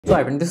So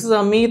hi friend, this is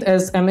Amit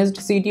as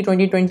MHTCET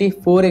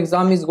 2024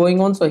 exam is going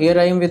on. So here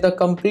I am with the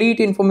complete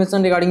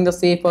information regarding the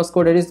safe first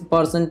score, that is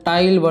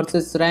percentile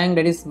versus rank,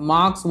 that is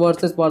marks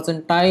versus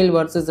percentile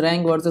versus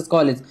rank versus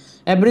college.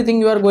 Everything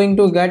you are going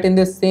to get in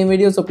this same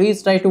video, so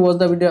please try to watch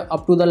the video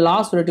up to the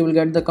last so that you will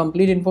get the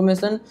complete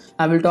information.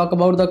 I will talk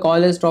about the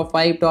college top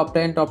 5, top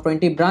 10, top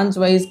 20 branch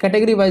wise,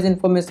 category wise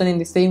information in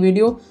the same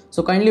video,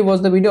 so kindly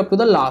watch the video up to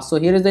the last. So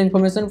here is the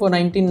information. For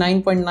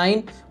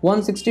 99.9,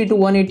 160 to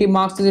 180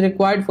 marks is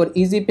required. For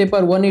easy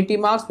paper 180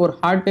 marks, for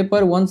hard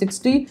paper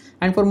 160,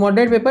 and for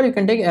moderate paper you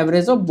can take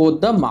average of both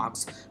the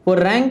marks. For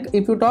rank,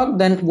 if you talk,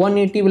 then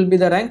 180 will be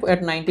the rank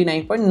at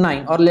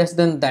 99.9 or less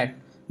than that.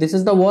 This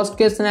is the worst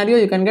case scenario.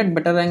 You can get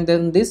better rank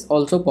than this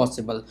also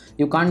possible.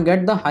 You can't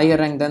get the higher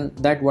rank than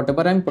that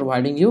whatever I'm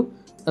providing you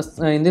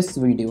in this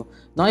video.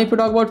 Now if you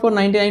talk about for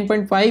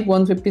 99.5,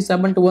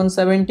 157 to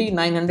 170,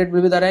 900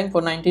 will be the rank.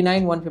 For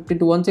 99, 150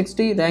 to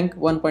 160, rank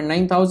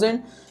 1.9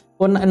 thousand.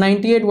 For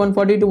 98,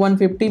 140 to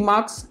 150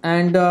 marks,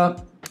 and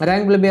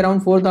rank will be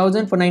around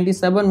 4000. For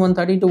 97,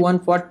 130 to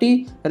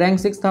 140, rank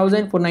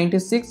 6000. For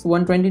 96,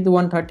 120 to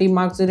 130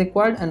 marks is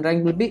required, and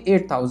rank will be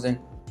 8000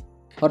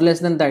 or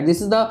less than that.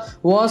 This is the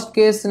worst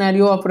case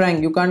scenario of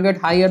rank. You can't get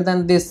higher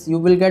than this. You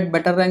will get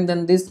better rank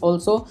than this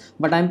also,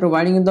 but I'm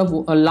providing you the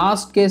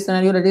last case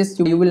scenario, that is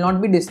you will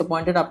not be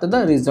disappointed after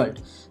the result.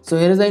 So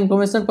here is the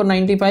information. For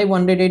 95,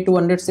 108 to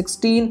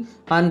 116,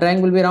 and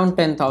rank will be around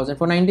 10,000.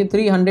 For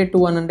 93, 100 to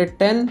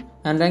 110,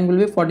 and rank will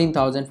be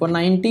 14,000. For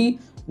 90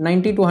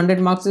 to 100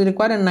 marks is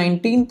required, and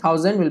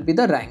 19,000 will be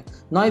the rank.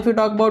 Now if you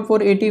talk about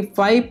for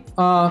 85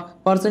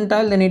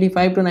 percentile, then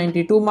 85 to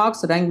 92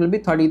 marks, rank will be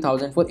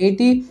 30,000. For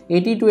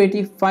 80 to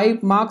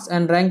 85 marks,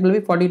 and rank will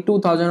be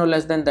 42,000 or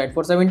less than that.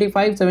 For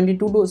 75,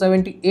 72 to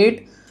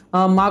 78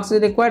 marks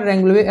is required,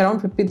 rank will be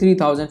around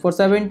 53,000. For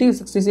 70,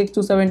 66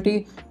 to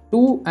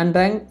 72, and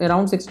rank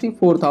around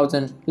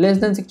 64,000. Less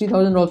than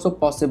 60,000 also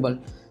possible,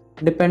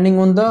 depending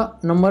on the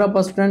number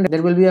of students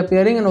that will be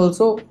appearing and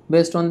also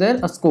based on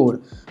their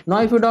score.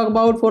 Now if you talk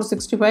about for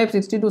 65,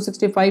 60 to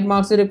 65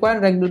 marks is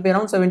required, rank will be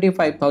around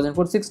 75,000.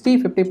 For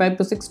 60, 55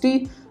 to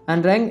 60,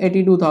 and rank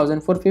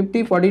 82,000. For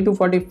 50, 40 to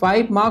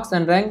 45 marks,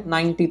 and rank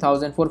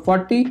 90,000. For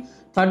 40,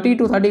 30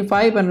 to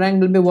 35, and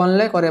rank will be 1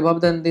 lakh or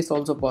above than this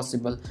also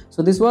possible.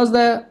 So this was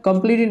the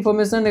complete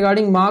information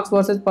regarding marks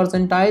versus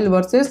percentile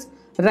versus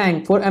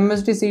rank for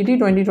MHTCET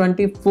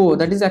 2024.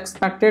 That is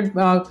expected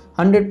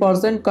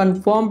 100%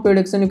 confirmed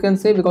prediction, you can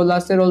say, because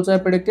last year also I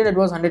predicted it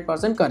was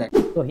 100% correct.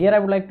 So here I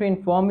would like to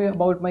inform you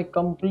about my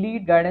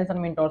complete guidance and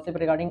mentorship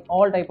regarding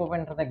all type of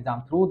entrance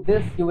exam. Through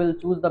this you will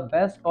choose the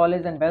best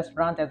college and best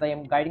branch, as I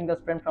am guiding the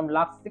student from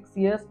last 6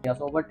 years. Yes,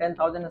 over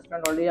 10,000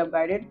 students already have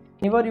guided.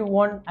 Whenever you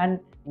want and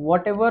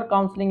whatever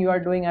counseling you are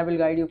doing, I will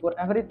guide you for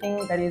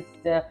everything, that is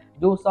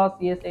JOSA,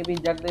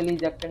 CSAB, JAG Delhi,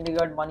 JAG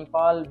Chandigarh,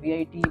 Manipal,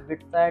 VIT,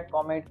 BITSAT,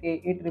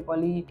 COMEDK,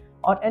 EEE,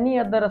 or any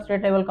other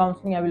state level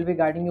counseling. I will be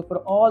guiding you for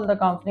all the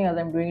counseling, as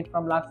I am doing it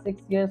from last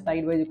 6 years.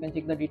 Sideways you can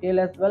check the detail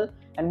as well,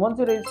 and once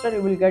you register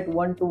you will get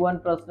one-to-one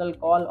personal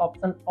call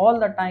option all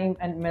the time,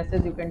 and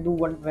message you can do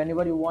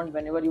whenever you want,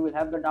 whenever you will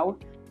have the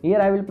doubt. Here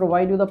I will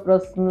provide you the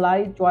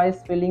personalized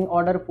choice filling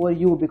order for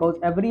you, because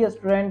every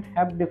student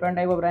have different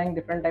type of rank,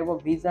 different type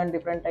of vision,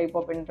 different type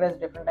of interest,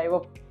 different type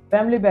of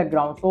family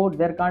background, so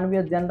there can't be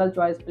a general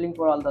choice filling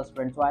for all the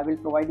students. So I will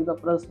provide you the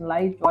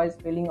personalized choice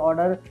filling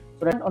order.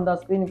 So on the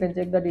screen you can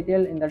check the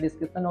detail in the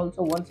description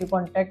also. Once you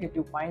contact, if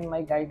you find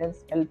my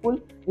guidance helpful,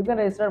 you can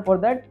register for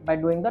that by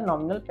doing the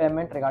nominal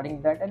payment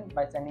regarding that and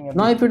by sending everything.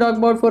 Now if you talk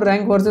about for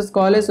rank versus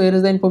college, so here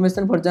is the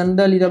information for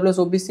general, EWS,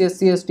 OBC,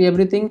 SC, ST,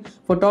 everything.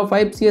 For top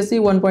 5 CSE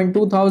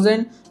 1.2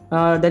 thousand,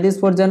 that is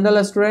for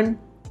general student.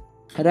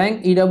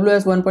 Rank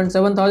EWS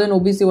 1.7 thousand,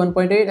 OBC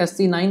 1.8, SC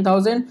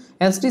 9,000,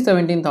 ST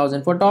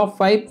 17,000. For top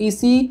 5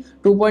 EC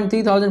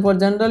 2.3 thousand for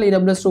general,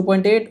 EWS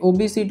 2.8,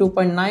 OBC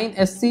 2.9,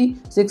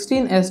 SC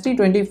 16, ST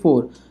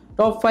 24.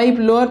 Top 5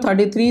 lower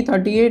 33,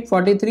 38,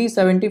 43,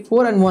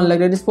 74, and 1 lakh.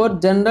 That is for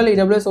general,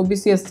 EWS,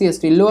 OBC, SC,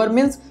 ST. Lower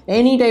means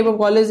any type of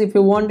college. If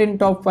you want in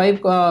top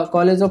 5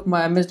 college of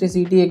my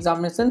MHTCET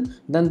examination,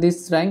 then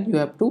this rank you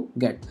have to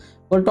get.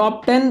 For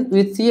top 10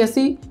 with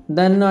CSE,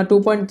 then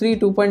 2.3,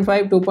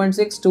 2.5,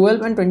 2.6,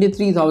 12, and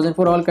 23,000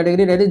 for all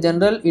category, that is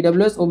general,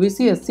 EWS,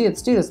 OBC, SC,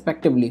 ST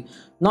respectively.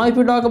 Now if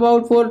you talk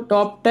about for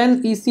top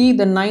 10 EC,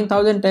 then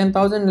 9,000,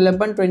 10,000,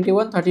 11,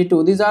 21,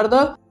 32. These are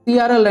the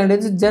CRL rank, that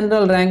is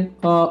general rank.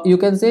 You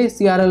can say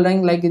CRL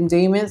rank, like in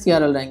JEE Main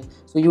CRL rank.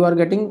 So you are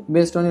getting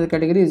based on your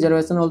category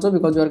reservation also,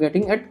 because you are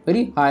getting at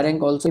very high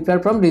rank also if you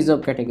are from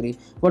reserve category.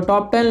 For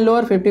top 10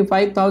 lower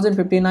 55,000,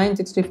 59,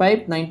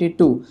 65,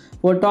 92.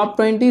 For top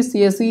 20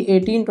 CSE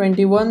 18,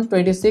 21,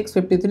 26,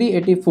 53,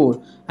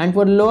 84. And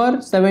for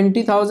lower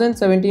 70,000,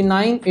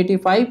 79,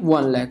 85,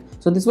 1 lakh.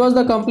 So this was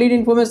the complete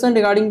information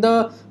regarding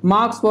the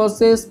marks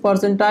versus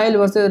percentile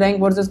versus rank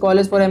versus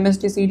college for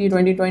MHTCET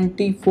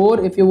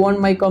 2024. If you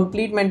want my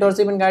complete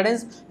mentorship and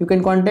guidance, you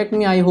can contact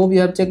me. I hope you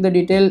have checked the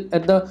detail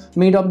at the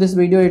mid of this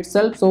video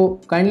itself.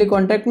 So kindly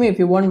contact me if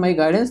you want my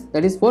guidance,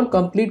 that is for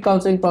complete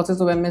counseling process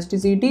of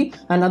MHTCET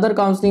and other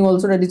counseling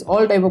also, that is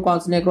all type of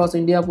counseling across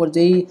India for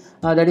JEE,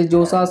 that is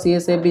JOSA,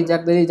 CSAB,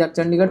 JAC Delhi, JAC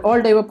Chandigarh,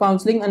 all type of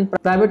counseling, and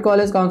private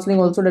college counseling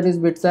also, that is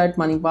BITSAT,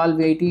 Manipal,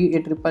 VIT,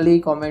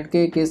 AEEE,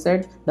 COMEDK,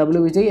 KSET,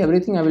 WVJ,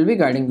 everything I will be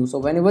guiding you. So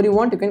whenever you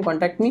want, you can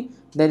contact me.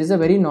 There is a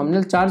very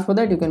nominal charge for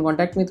that. You can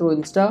contact me through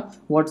Insta,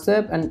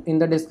 WhatsApp, and in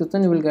the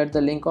description you will get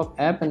the link of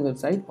app and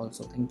website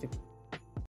also. Thank you.